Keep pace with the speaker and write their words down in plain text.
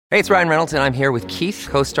Hey, it's Ryan Reynolds, and I'm here with Keith,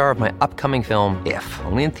 co-star of my upcoming film, If,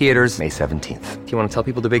 only in theaters May 17th. Do you want to tell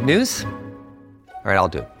people the big news? All right, I'll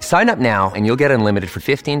do it. Sign up now and you'll get unlimited for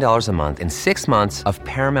 $15 a month and 6 months of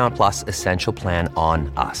Paramount Plus Essential Plan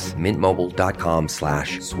on us.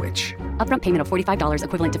 MintMobile.com/switch. Upfront payment of $45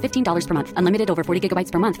 equivalent to $15 per month. Unlimited over 40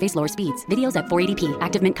 gigabytes per month. Face lower speeds. Videos at 480p.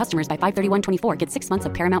 Active Mint customers by 531.24 get 6 months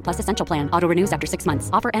of Paramount Plus Essential Plan. Auto renews after 6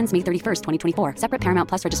 months. Offer ends May 31st, 2024. Separate Paramount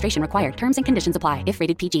Plus registration required. Terms and conditions apply if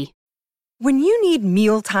rated PG. When you need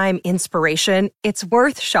mealtime inspiration, it's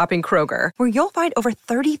worth shopping Kroger, where you'll find over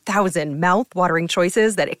 30,000 mouth-watering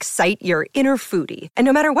choices that excite your inner foodie. And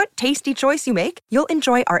no matter what tasty choice you make, you'll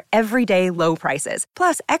enjoy our everyday low prices,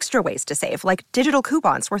 plus extra ways to save, like digital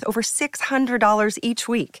coupons worth over $600 each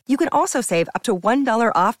week. You can also save up to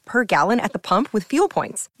 $1 off per gallon at the pump with fuel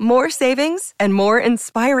points. More savings and more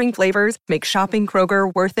inspiring flavors make shopping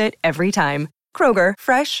Kroger worth it every time. Kroger,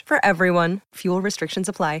 fresh for everyone. Fuel restrictions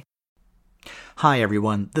apply. Hi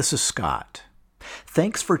everyone, this is Scott.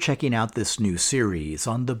 Thanks for checking out this new series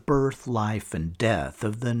on the birth, life, and death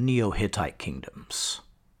of the Neo-Hittite kingdoms.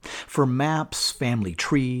 For maps, family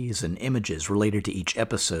trees, and images related to each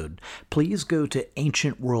episode, please go to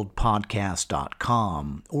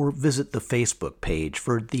ancientworldpodcast.com or visit the Facebook page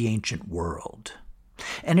for The Ancient World.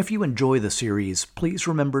 And if you enjoy the series, please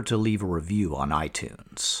remember to leave a review on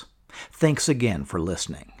iTunes. Thanks again for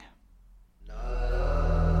listening.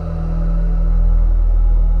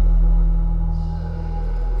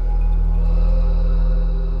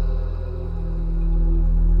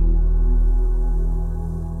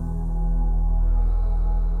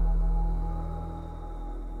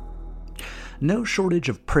 No shortage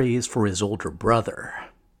of praise for his older brother.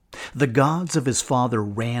 The gods of his father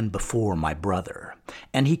ran before my brother,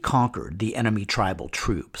 and he conquered the enemy tribal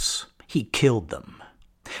troops. He killed them.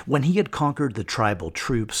 When he had conquered the tribal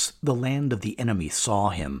troops, the land of the enemy saw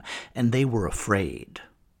him, and they were afraid.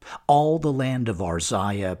 All the land of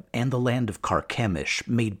Arziah and the land of Carchemish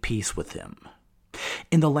made peace with him.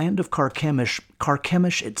 In the land of Carchemish,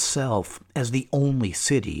 Carchemish itself, as the only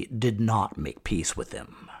city, did not make peace with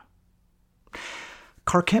him.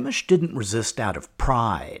 Carchemish didn't resist out of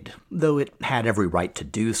pride, though it had every right to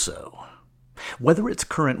do so. Whether its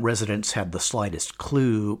current residents had the slightest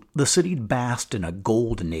clue, the city basked in a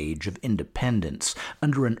golden age of independence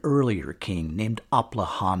under an earlier king named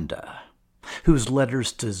Aplahanda, whose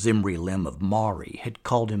letters to Zimri-Lim of Mari had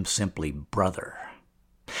called him simply brother.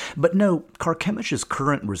 But no, Carchemish's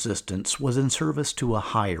current resistance was in service to a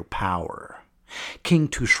higher power, King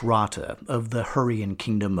Tushratta of the Hurrian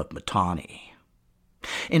kingdom of Mitanni.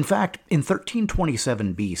 In fact, in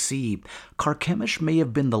 1327 BC, Carchemish may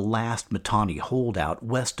have been the last Mitanni holdout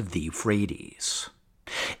west of the Euphrates.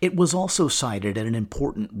 It was also sited at an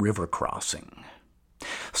important river crossing.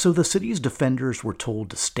 So the city's defenders were told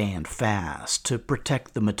to stand fast to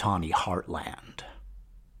protect the Mitanni heartland.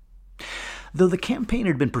 Though the campaign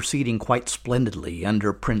had been proceeding quite splendidly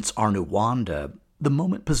under Prince Arnuwanda, the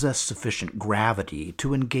moment possessed sufficient gravity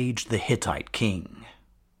to engage the Hittite king.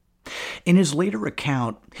 In his later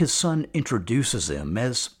account, his son introduces him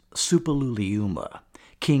as Suppiluliuma,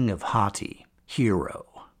 king of Hatti, hero,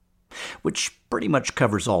 which pretty much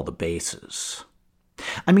covers all the bases.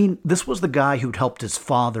 I mean, this was the guy who'd helped his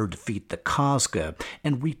father defeat the Khazga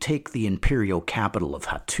and retake the imperial capital of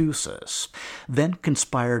Hattusas, then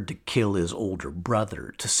conspired to kill his older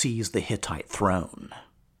brother to seize the Hittite throne.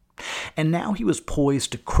 And now he was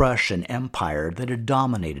poised to crush an empire that had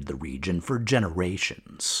dominated the region for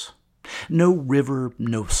generations. No river,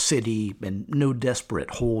 no city, and no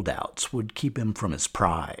desperate holdouts would keep him from his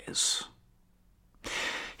prize.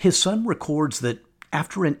 His son records that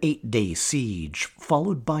after an 8-day siege,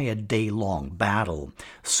 followed by a day-long battle,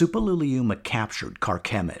 Suppiluliuma captured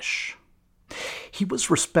Carchemish. He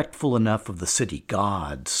was respectful enough of the city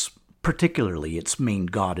gods, particularly its main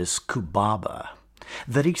goddess Kubaba,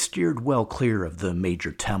 that he steered well clear of the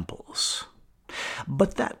major temples.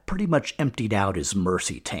 But that pretty much emptied out his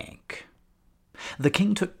mercy tank. The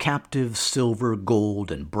king took captive silver, gold,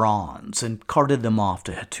 and bronze and carted them off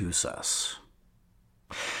to Hattusas.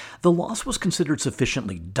 The loss was considered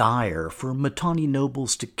sufficiently dire for Mitanni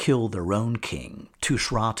nobles to kill their own king,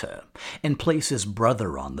 Tushratta, and place his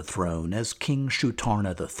brother on the throne as King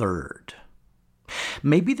Shutarna III.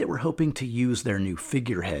 Maybe they were hoping to use their new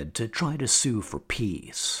figurehead to try to sue for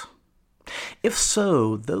peace. If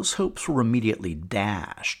so, those hopes were immediately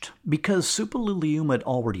dashed, because Suppiluliuma had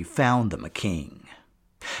already found them a king,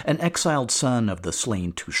 an exiled son of the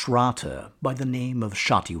slain Tushratta by the name of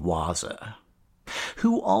Shatiwaza,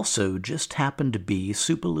 who also just happened to be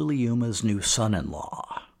Suppiluliuma's new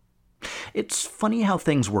son-in-law. It's funny how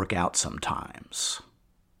things work out sometimes.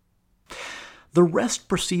 The rest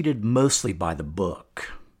proceeded mostly by the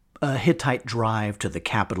book. A Hittite drive to the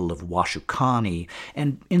capital of Washukani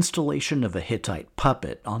and installation of a Hittite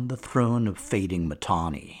puppet on the throne of fading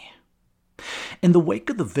Mitanni. In the wake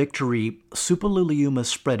of the victory, Suppiluliuma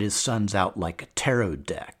spread his sons out like a tarot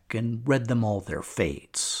deck and read them all their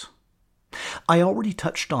fates. I already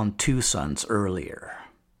touched on two sons earlier.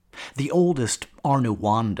 The oldest,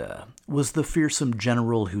 Arnuwanda, was the fearsome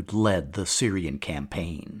general who'd led the Syrian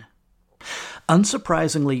campaign.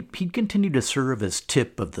 Unsurprisingly, he'd continue to serve as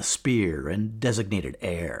tip of the spear and designated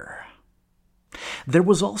heir. There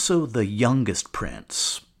was also the youngest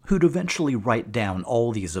prince, who'd eventually write down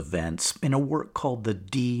all these events in a work called The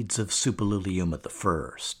Deeds of Suppiluliuma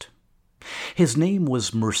I. His name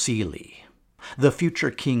was Mursili, the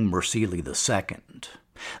future King Mursili II,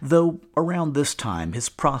 though around this time his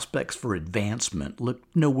prospects for advancement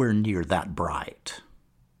looked nowhere near that bright.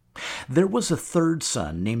 There was a third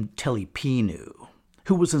son named Telepinu,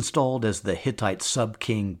 who was installed as the Hittite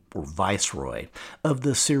sub-king or viceroy of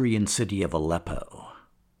the Syrian city of Aleppo.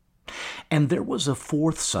 And there was a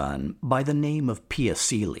fourth son by the name of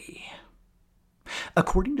Piasili.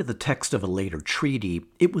 According to the text of a later treaty,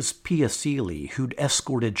 it was Piasili who'd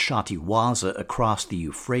escorted Shatiwaza across the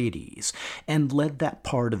Euphrates and led that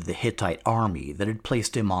part of the Hittite army that had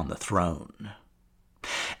placed him on the throne.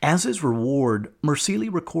 As his reward,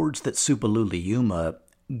 Mursili records that Suppiluliuma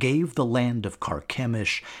gave the land of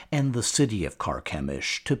Carchemish and the city of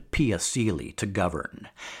Carchemish to Piasili to govern,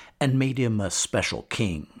 and made him a special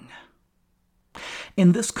king.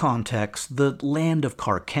 In this context, the land of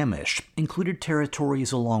Carchemish included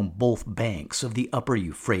territories along both banks of the upper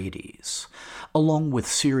Euphrates, along with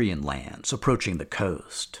Syrian lands approaching the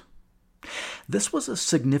coast. This was a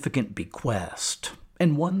significant bequest,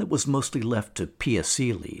 and one that was mostly left to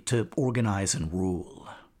Piasili to organize and rule.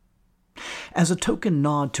 As a token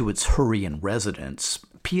nod to its Hurrian residents,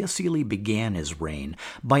 Piasili began his reign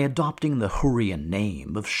by adopting the Hurrian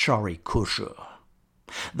name of Shari Kushu,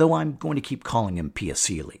 though I'm going to keep calling him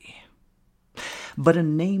Piasili. But a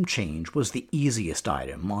name change was the easiest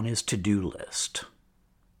item on his to-do list.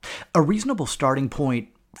 A reasonable starting point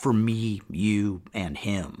for me, you, and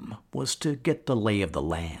him was to get the lay of the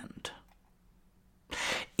land.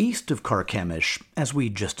 East of Carchemish, as we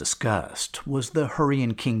just discussed, was the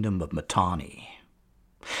Hurrian kingdom of Mitanni.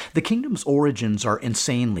 The kingdom's origins are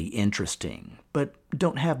insanely interesting, but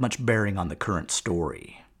don't have much bearing on the current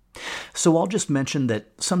story. So I'll just mention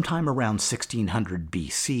that sometime around 1600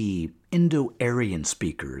 BC, Indo-Aryan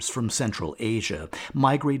speakers from Central Asia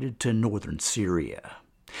migrated to northern Syria,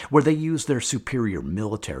 where they used their superior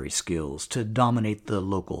military skills to dominate the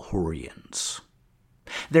local Hurrians.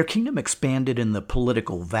 Their kingdom expanded in the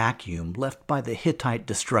political vacuum left by the Hittite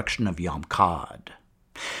destruction of Yamkad.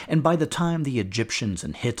 And by the time the Egyptians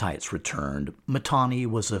and Hittites returned, Mitanni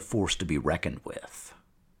was a force to be reckoned with.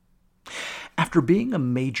 After being a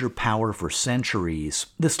major power for centuries,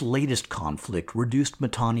 this latest conflict reduced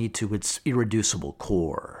Mitanni to its irreducible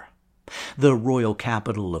core, the royal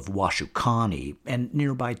capital of Washukani and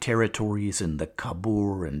nearby territories in the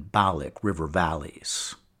Kabur and Balik river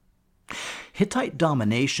valleys. Hittite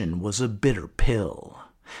domination was a bitter pill,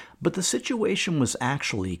 but the situation was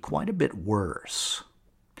actually quite a bit worse.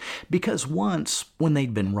 Because once, when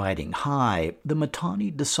they'd been riding high, the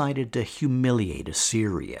Mitanni decided to humiliate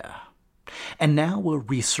Assyria. And now a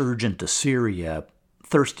resurgent Assyria,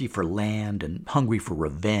 thirsty for land and hungry for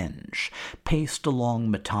revenge, paced along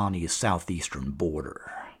Mitanni's southeastern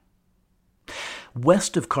border.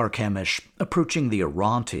 West of Carchemish, approaching the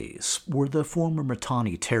Orontes, were the former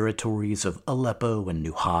Mitanni territories of Aleppo and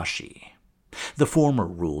Nuhashi, the former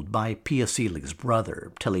ruled by Piasili's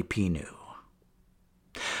brother, Telepinu.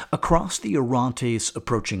 Across the Orontes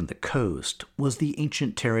approaching the coast was the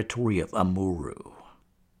ancient territory of Amuru.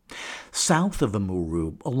 South of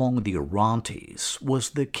Amuru, along the Orontes, was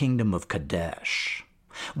the kingdom of Kadesh,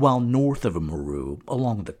 while north of Amuru,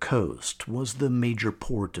 along the coast, was the major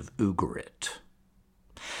port of Ugarit.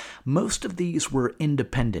 Most of these were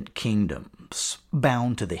independent kingdoms,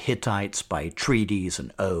 bound to the Hittites by treaties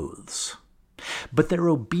and oaths, but their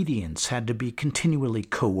obedience had to be continually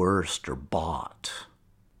coerced or bought.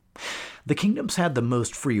 The kingdoms had the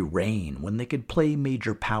most free reign when they could play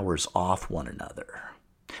major powers off one another,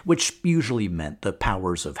 which usually meant the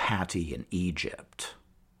powers of Hatti and Egypt.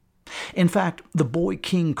 In fact, the boy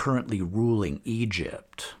king currently ruling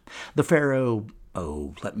Egypt, the pharaoh,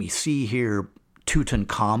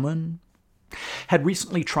 Tutankhamun, had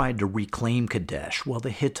recently tried to reclaim Kadesh while the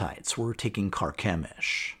Hittites were taking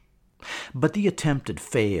Carchemish. But the attempt had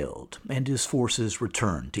failed, and his forces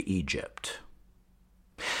returned to Egypt.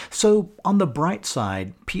 So, on the bright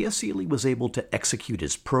side, P.S. Ely was able to execute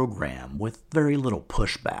his program with very little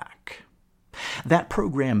pushback. That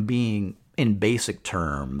program being, in basic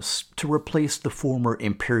terms, to replace the former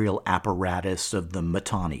imperial apparatus of the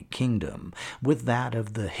Mitanni Kingdom with that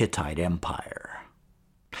of the Hittite Empire,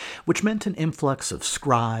 which meant an influx of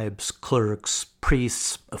scribes, clerks,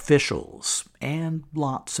 priests, officials, and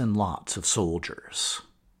lots of soldiers.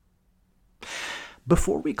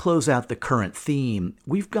 Before we close out the current theme,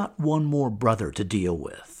 we've got one more brother to deal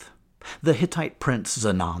with, the Hittite prince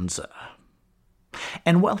Zananza.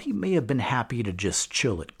 And while he may have been happy to just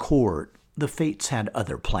chill at court, the fates had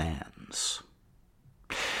other plans.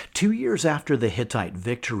 2 years after the Hittite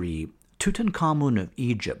victory, Tutankhamun of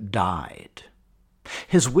Egypt died.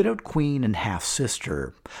 His widowed queen and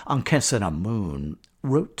half-sister, Ankhesenamun,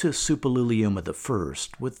 wrote to Suppiluliuma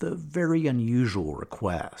I with a very unusual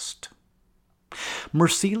request.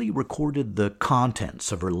 Mursili recorded the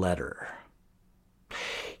contents of her letter.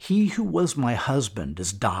 "He who was my husband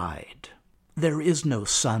has died. There is no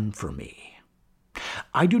son for me.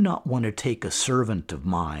 I do not want to take a servant of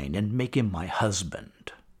mine and make him my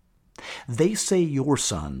husband. They say your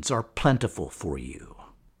sons are plentiful for you.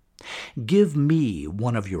 Give me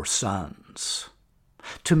one of your sons.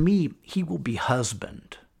 To me he will be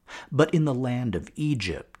husband, but in the land of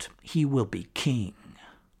Egypt he will be king."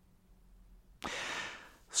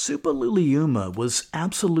 Suppiluliuma was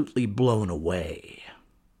absolutely blown away.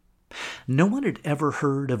 No one had ever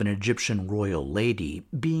heard of an Egyptian royal lady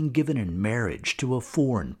being given in marriage to a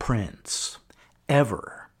foreign prince,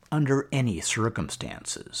 ever, under any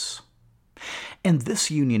circumstances. And this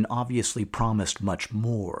union obviously promised much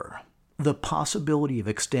more, the possibility of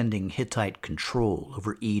extending Hittite control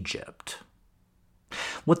over Egypt.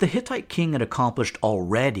 What the Hittite king had accomplished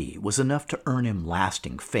already was enough to earn him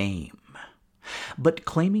lasting fame. But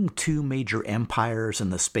claiming 2 major empires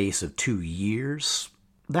in the space of 2 years,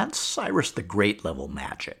 that's Cyrus the Great level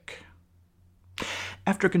magic.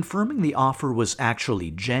 After confirming the offer was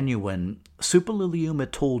actually genuine,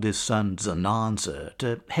 Suppiluliuma told his son Zananza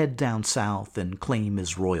to head down south and claim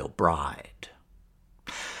his royal bride.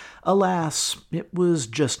 Alas, it was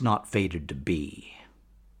just not fated to be.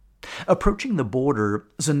 Approaching the border,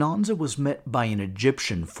 Zananza was met by an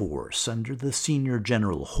Egyptian force under the senior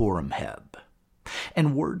general Horemheb,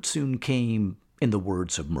 and word soon came, in the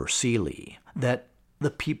words of Mursili, that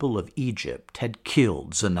the people of Egypt had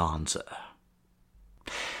killed Zananza.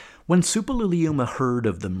 When Suppiluliuma heard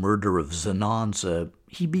of the murder of Zananza,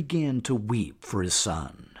 he began to weep for his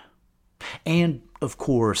son. And, of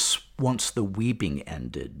course, once the weeping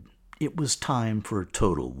ended, it was time for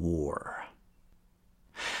total war.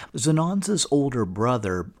 Zananza's older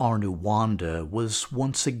brother, Arnuwanda, was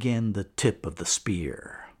once again the tip of the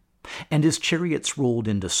spear, and his chariots rolled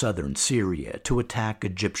into southern Syria to attack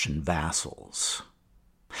Egyptian vassals.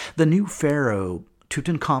 The new pharaoh,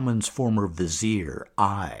 Tutankhamun's former vizier,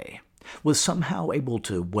 Ai, was somehow able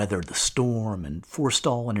to weather the storm and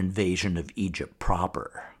forestall an invasion of Egypt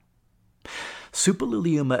proper.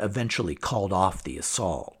 Suppiluliuma eventually called off the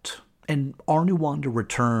assault, and Arnuwanda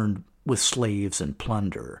returned with slaves and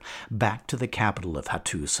plunder back to the capital of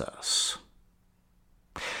Hattusas.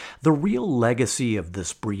 The real legacy of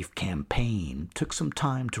this brief campaign took some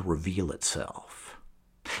time to reveal itself.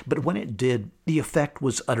 But when it did, the effect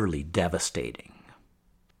was utterly devastating.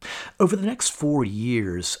 Over the next 4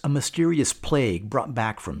 years, a mysterious plague brought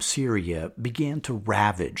back from Syria began to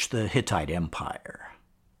ravage the Hittite Empire,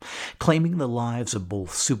 claiming the lives of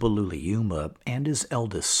both Suppiluliuma and his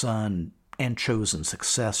eldest son and chosen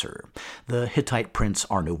successor, the Hittite prince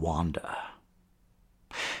Arnuwanda.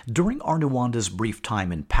 During Arnuwanda's brief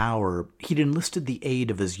time in power, he'd enlisted the aid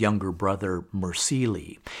of his younger brother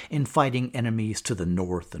Mursili in fighting enemies to the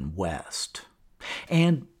north and west.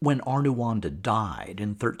 And when Arnuwanda died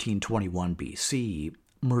in 1321 BC,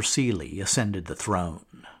 Mursili ascended the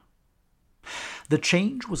throne. The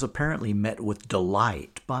change was apparently met with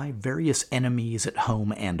delight by various enemies at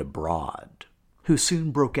home and abroad, who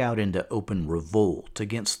soon broke out into open revolt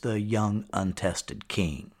against the young, untested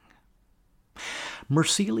king.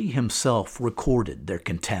 Mursili himself recorded their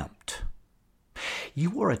contempt.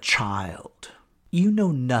 "You are a child. You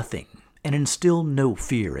know nothing and instill no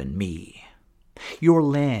fear in me. Your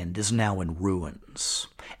land is now in ruins,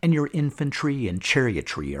 and your infantry and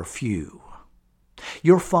chariotry are few.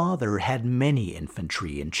 Your father had many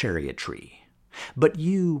infantry and chariotry, but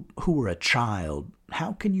you, who are a child,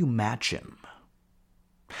 how can you match him?"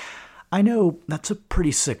 I know that's a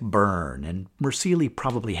pretty sick burn, and Mursili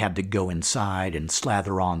probably had to go inside and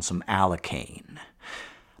slather on some allocaine.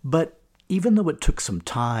 But Even though it took some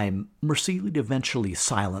time, Mursili eventually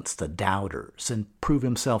silenced the doubters and proved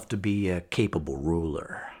himself to be a capable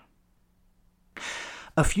ruler.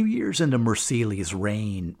 A few years into Mursili's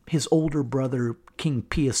reign, his older brother, King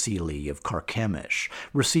Piasili of Carchemish,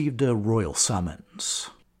 received a royal summons.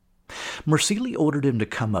 Mursili ordered him to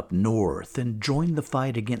come up north and join the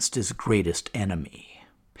fight against his greatest enemy,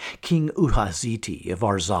 King Uhaziti of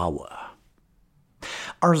Arzawa.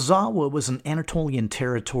 Arzawa was an Anatolian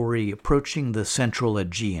territory approaching the central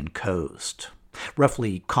Aegean coast,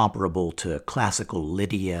 roughly comparable to classical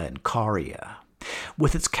Lydia and Caria,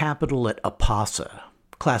 with its capital at Apasa,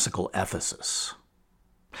 classical Ephesus.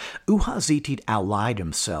 Uhaziti allied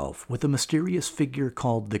himself with a mysterious figure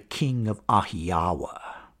called the King of Ahiawa.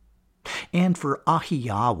 And for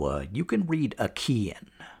Ahiawa, you can read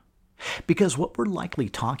Achaean, because what we're likely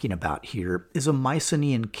talking about here is a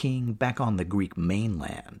Mycenaean king back on the Greek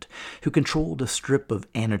mainland who controlled a strip of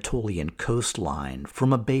Anatolian coastline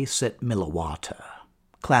from a base at Milawata,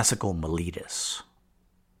 classical Miletus.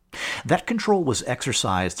 That control was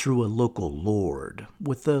exercised through a local lord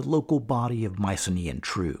with a local body of Mycenaean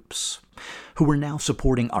troops, who were now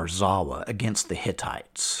supporting Arzawa against the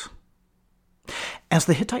Hittites. As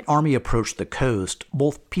the Hittite army approached the coast,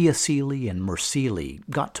 both Piasili and Mursili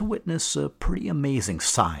got to witness a pretty amazing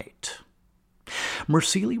sight.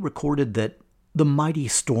 Mursili recorded that the mighty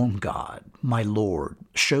storm god, my lord,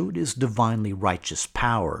 showed his divinely righteous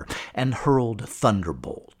power and hurled a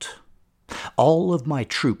thunderbolt. All of my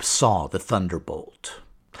troops saw the thunderbolt.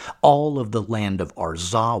 All of the land of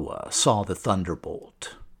Arzawa saw the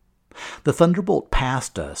thunderbolt. The thunderbolt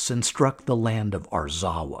passed us and struck the land of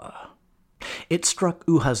Arzawa. It struck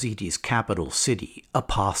Uhaziti's capital city,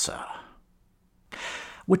 Apasa,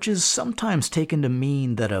 which is sometimes taken to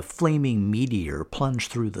mean that a flaming meteor plunged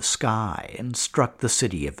through the sky and struck the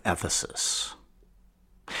city of Ephesus.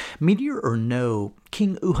 Meteor or no,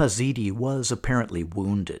 King Uhaziti was apparently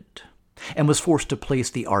wounded, and was forced to place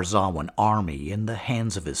the Arzawan army in the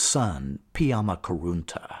hands of his son, Piama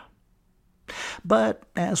Karunta. But,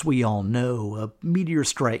 as we all know, a meteor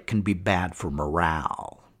strike can be bad for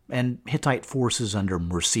morale, and Hittite forces under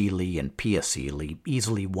Mursili and Piasili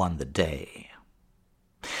easily won the day.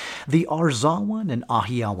 The Arzawan and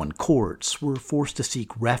Ahiawan courts were forced to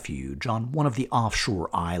seek refuge on one of the offshore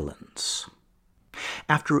islands.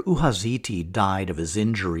 After Uhaziti died of his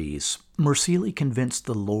injuries, Mursili convinced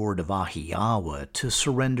the lord of Ahiawa to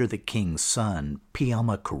surrender the king's son,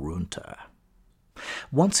 Piama Karunta.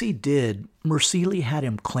 Once he did, Mursili had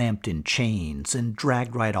him clamped in chains and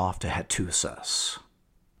dragged right off to Hattusas.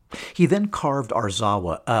 He then carved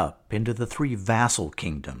Arzawa up into the three vassal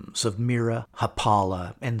kingdoms of Mira,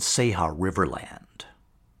 Hapala, and Seha Riverland.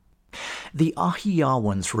 The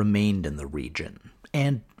Ahiawans remained in the region,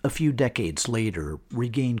 and a few decades later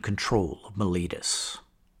regained control of Miletus.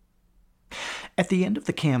 At the end of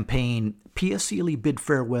the campaign, Piasili bid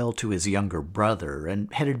farewell to his younger brother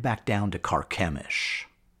and headed back down to Carchemish.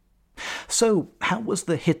 So, how was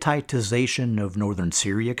the Hittitization of northern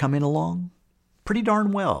Syria coming along? Pretty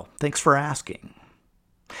darn well, thanks for asking.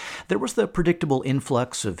 There was the predictable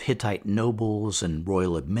influx of Hittite nobles and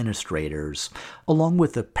royal administrators, along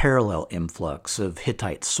with a parallel influx of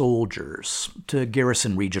Hittite soldiers to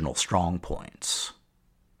garrison regional strongpoints.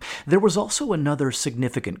 There was also another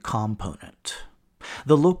significant component,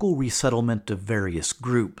 the local resettlement of various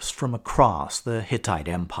groups from across the Hittite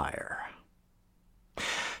Empire.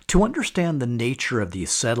 To understand the nature of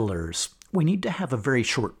these settlers, we need to have a very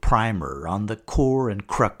short primer on the core and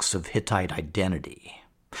crux of Hittite identity,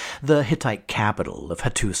 the Hittite capital of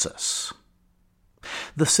Hattusas.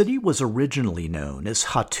 The city was originally known as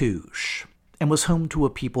Hattush and was home to a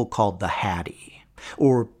people called the Hatti,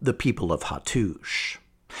 or the people of Hattush,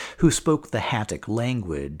 who spoke the Hattic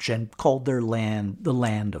language and called their land the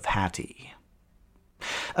land of Hatti.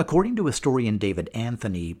 According to historian David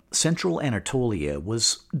Anthony, central Anatolia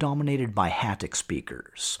was dominated by Hattic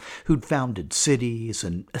speakers, who'd founded cities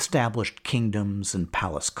and established kingdoms and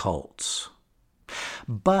palace cults.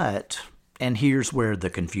 But, and here's where the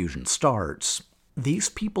confusion starts, these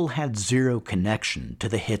people had zero connection to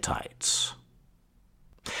the Hittites.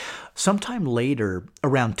 Sometime later,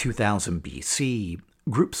 around 2000 BC,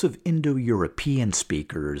 groups of Indo-European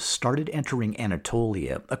speakers started entering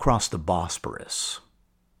Anatolia across the Bosporus.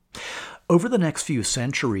 Over the next few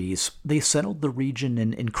centuries, they settled the region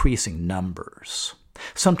in increasing numbers,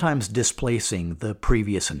 sometimes displacing the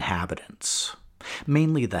previous inhabitants,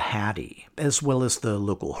 mainly the Hatti, as well as the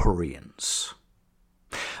local Hurrians.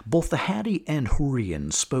 Both the Hatti and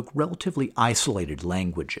Hurrians spoke relatively isolated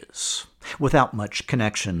languages, without much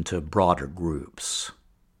connection to broader groups.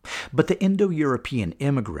 But the Indo-European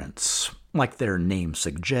immigrants, like their name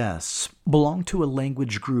suggests, belonged to a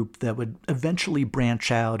language group that would eventually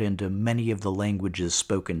branch out into many of the languages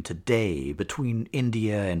spoken today between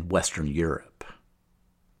India and Western Europe.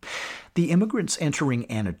 The immigrants entering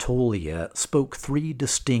Anatolia spoke 3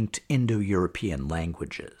 distinct Indo-European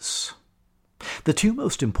languages. The 2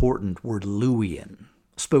 most important were Luwian,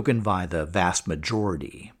 spoken by the vast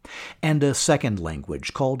majority, and a second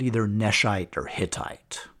language called either Neshite or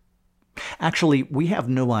Hittite. Actually, we have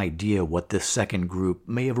no idea what this second group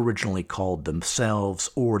may have originally called themselves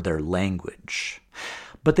or their language,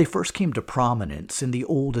 but they first came to prominence in the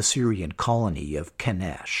old Assyrian colony of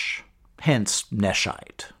Carchemish, hence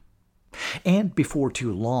Neshite. And before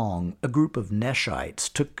too long, a group of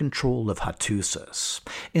Neshites took control of Hattusas,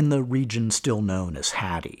 in the region still known as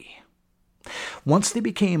Hatti. Once they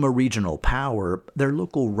became a regional power, their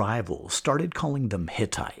local rivals started calling them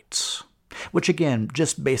Hittites, which again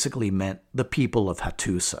just basically meant the people of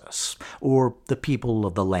Hattusas, or the people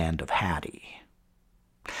of the land of Hatti.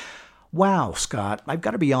 Wow, Scott, I've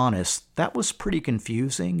got to be honest, that was pretty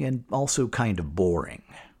confusing and also kind of boring.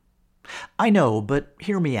 I know, but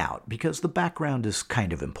hear me out, because the background is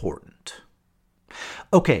kind of important.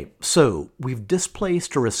 Okay, so we've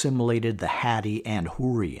displaced or assimilated the Hatti and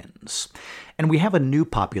Hurrians, and we have a new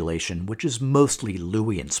population which is mostly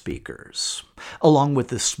Luwian speakers, along with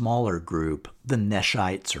this smaller group, the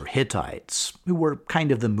Neshites or Hittites, who were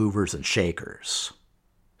kind of the movers and shakers.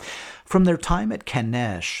 From their time at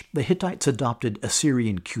Carchemish, the Hittites adopted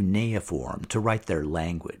Assyrian cuneiform to write their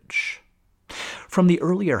language. From the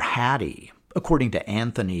earlier Hatti, according to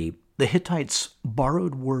Anthony, the Hittites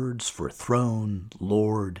borrowed words for throne,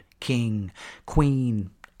 lord, king, queen,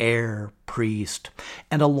 heir, priest,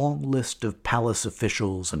 and a long list of palace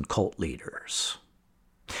officials and cult leaders.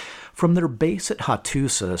 From their base at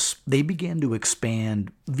Hattusas, they began to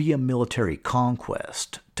expand via military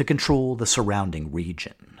conquest to control the surrounding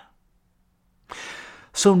region.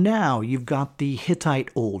 So now you've got the Hittite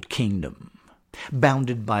Old Kingdom,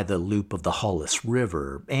 bounded by the loop of the Halys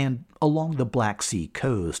River and along the Black Sea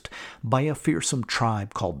coast by a fearsome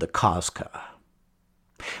tribe called the Kazka.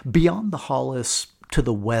 Beyond the Halys, to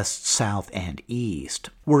the west, south, and east,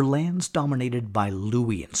 were lands dominated by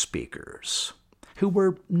Luwian speakers, who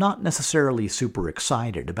were not necessarily super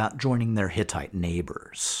excited about joining their Hittite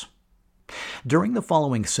neighbors. During the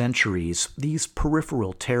following centuries, these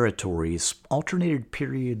peripheral territories alternated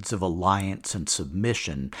periods of alliance and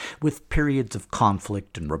submission with periods of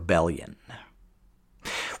conflict and rebellion.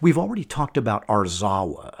 We've already talked about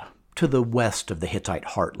Arzawa, to the west of the Hittite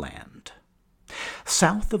heartland.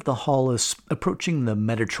 South of the Halys, approaching the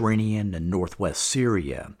Mediterranean and northwest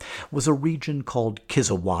Syria, was a region called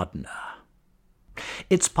Kizawadna.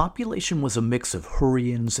 Its population was a mix of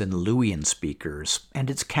Hurrians and Luwian speakers, and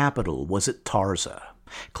its capital was at Tarza,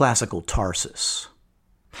 classical Tarsus.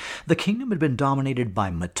 The kingdom had been dominated by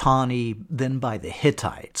Mitanni, then by the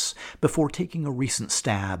Hittites, before taking a recent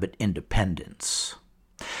stab at independence.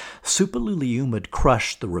 Suppiluliuma had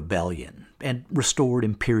crushed the rebellion and restored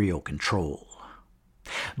imperial control.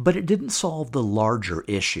 But it didn't solve the larger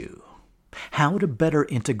issue: how to better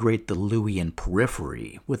integrate the Luwian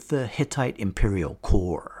periphery with the Hittite imperial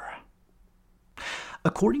core.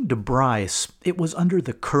 According to Bryce, it was under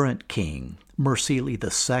the current king, Mursili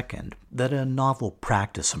II, that a novel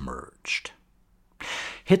practice emerged.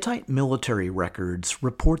 Hittite military records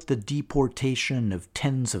report the deportation of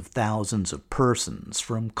tens of thousands of persons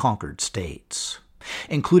from conquered states,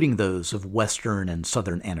 including those of western and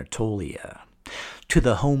southern Anatolia, to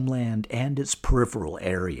the homeland and its peripheral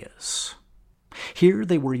areas. Here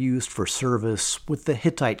they were used for service with the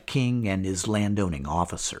Hittite king and his landowning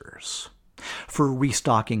officers, for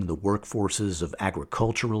restocking the workforces of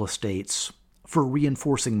agricultural estates, for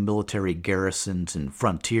reinforcing military garrisons in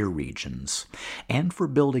frontier regions, and for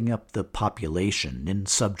building up the population in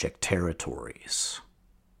subject territories.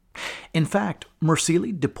 In fact,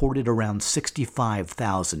 Mursili deported around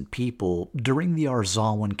 65,000 people during the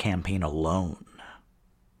Arzawan campaign alone.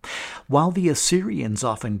 While the Assyrians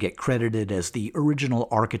often get credited as the original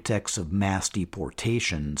architects of mass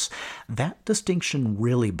deportations, that distinction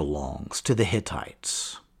really belongs to the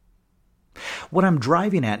Hittites. What I'm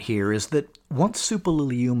driving at here is that once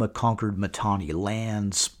Suppiluliuma conquered Mitanni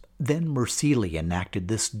lands, then Mursili enacted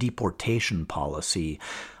this deportation policy,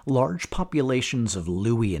 large populations of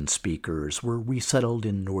Luwian speakers were resettled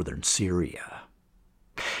in northern Syria.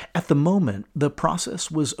 At the moment, the process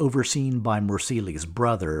was overseen by Mursili's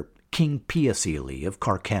brother, King Piasili of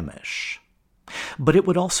Carchemish. But it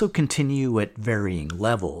would also continue at varying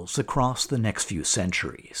levels across the next few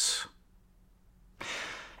centuries.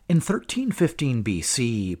 In 1315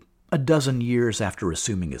 BC, A dozen years after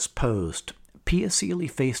assuming his post, Piaseili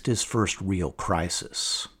faced his first real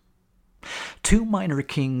crisis. Two minor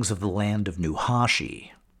kings of the land of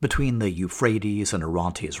Nuhashi, between the Euphrates and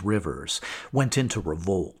Orontes rivers, went into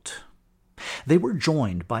revolt. They were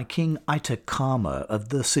joined by King Itakama of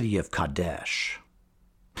the city of Kadesh.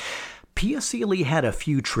 Piaseili had a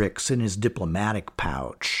few tricks in his diplomatic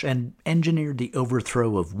pouch and engineered the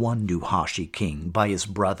overthrow of one Nuhashi king by his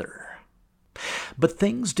brother. But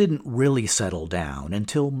things didn't really settle down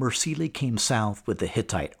until Mursili came south with the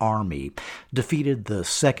Hittite army, defeated the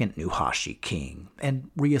second Nuhashi king,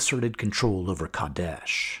 and reasserted control over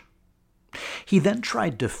Kadesh. He then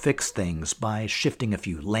tried to fix things by shifting a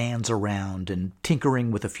few lands around and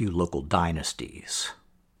tinkering with a few local dynasties.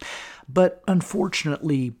 But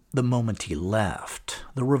unfortunately, the moment he left,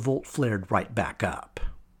 the revolt flared right back up.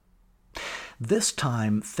 This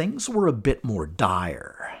time, things were a bit more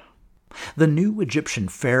dire. The new Egyptian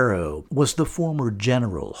pharaoh was the former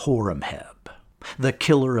general Horemheb, the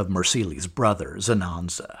killer of Mursili's brother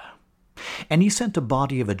Zananza, and he sent a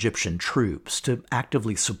body of Egyptian troops to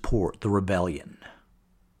actively support the rebellion.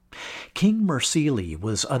 King Mursili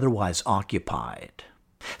was otherwise occupied,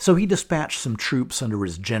 so he dispatched some troops under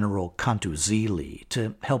his general Kantuzili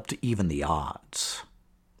to help to even the odds.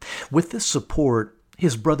 With this support,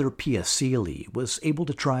 his brother Piaseili was able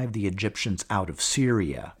to drive the Egyptians out of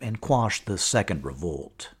Syria and quash the second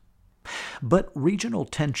revolt. But regional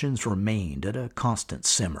tensions remained at a constant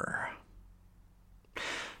simmer.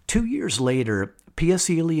 2 years later,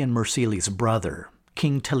 Piaseili and Mursili's brother,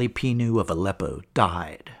 King Telepinu of Aleppo,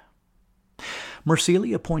 died.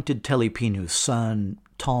 Mursili appointed Telepinu's son,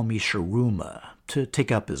 Talmi-Sharuma, to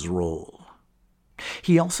take up his role.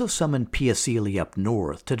 He also summoned Piaseili up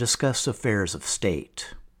north to discuss affairs of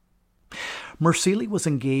state. Mursili was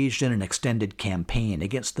engaged in an extended campaign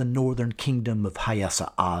against the northern kingdom of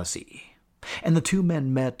Hayasa-Azi, and the two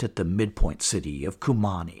men met at the midpoint city of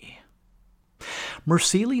Kumani.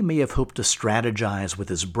 Mursili may have hoped to strategize with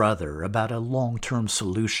his brother about a long-term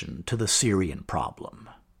solution to the Syrian problem.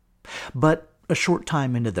 But a short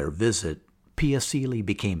time into their visit, Piaseili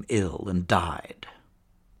became ill and died.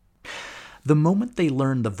 The moment they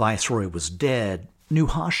learned the viceroy was dead,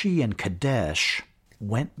 Nuhashi and Kadesh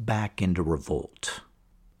went back into revolt.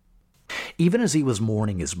 Even as he was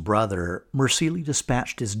mourning his brother, Mursili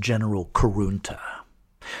dispatched his general Kurunta,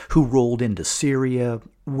 who rolled into Syria,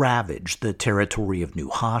 ravaged the territory of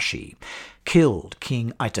Nuhashi, killed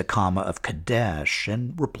King Itakama of Kadesh,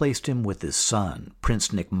 and replaced him with his son, Prince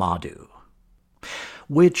Nikmadu,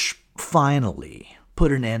 which finally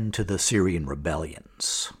put an end to the Syrian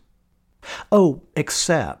rebellions. Oh,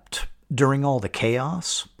 except, during all the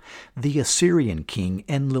chaos, the Assyrian king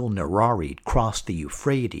Enlil-Nirari crossed the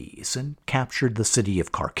Euphrates and captured the city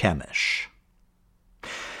of Carchemish.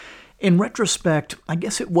 In retrospect, I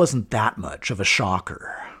guess it wasn't that much of a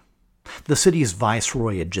shocker. The city's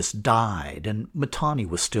viceroy had just died, and Mitanni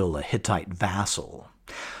was still a Hittite vassal,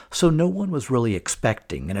 so no one was really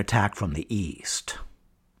expecting an attack from the east.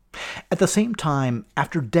 At the same time,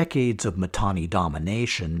 after decades of Mitanni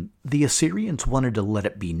domination, the Assyrians wanted to let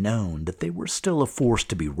it be known that they were still a force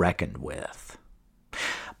to be reckoned with.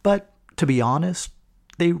 But, to be honest,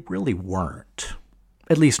 they really weren't.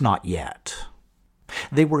 At least not yet.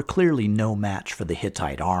 They were clearly no match for the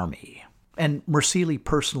Hittite army, and Mursili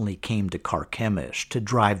personally came to Carchemish to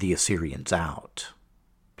drive the Assyrians out.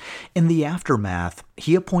 In the aftermath,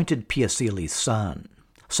 he appointed Piaseili's son,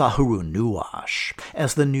 Sahuru-Nuash,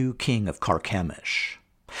 as the new king of Carchemish,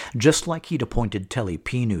 just like he'd appointed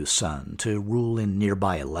Telepinu's son to rule in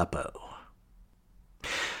nearby Aleppo.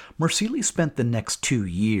 Mursili spent the next 2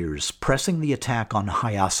 years pressing the attack on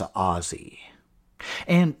Hayasa-Azi,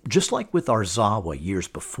 and just like with Arzawa years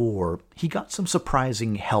before, he got some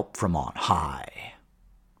surprising help from on high.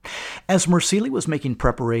 As Mursili was making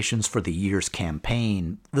preparations for the year's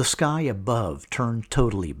campaign, the sky above turned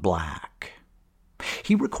totally black.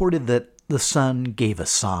 He recorded that the sun gave a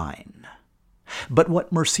sign. But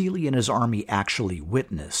what Mursili and his army actually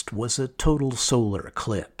witnessed was a total solar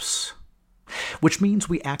eclipse, which means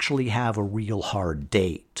we actually have a real hard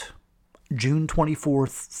date, June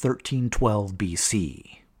 24th, 1312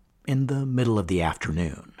 BC, in the middle of the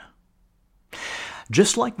afternoon.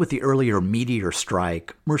 Just like with the earlier meteor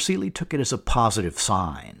strike, Mursili took it as a positive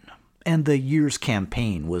sign, and the year's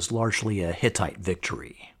campaign was largely a Hittite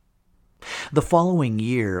victory. The following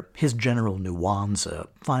year, his general Nuwanza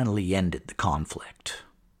finally ended the conflict.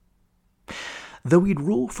 Though he'd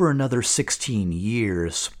rule for another 16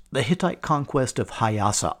 years, the Hittite conquest of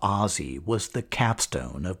Hayasa-Azi was the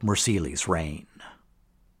capstone of Mursili's reign.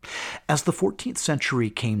 As the 14th century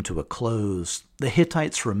came to a close, the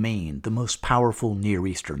Hittites remained the most powerful Near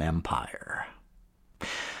Eastern empire.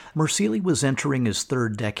 Mursili was entering his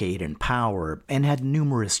third decade in power and had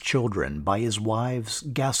numerous children by his wives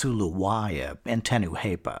Gasuluwaya and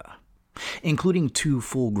Tenuhepa, including two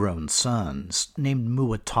full-grown sons named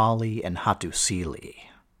Muatali and Hatusili.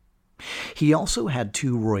 He also had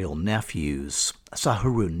two royal nephews,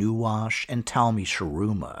 Sahuru Nuwash and Talmi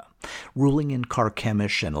Sharuma, ruling in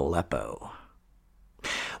Carchemish and Aleppo.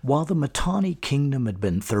 While the Mitanni kingdom had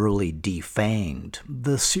been thoroughly defanged,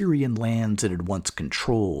 the Syrian lands it had once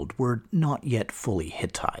controlled were not yet fully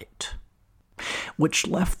Hittite, which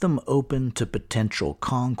left them open to potential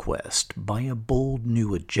conquest by a bold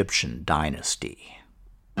new Egyptian dynasty.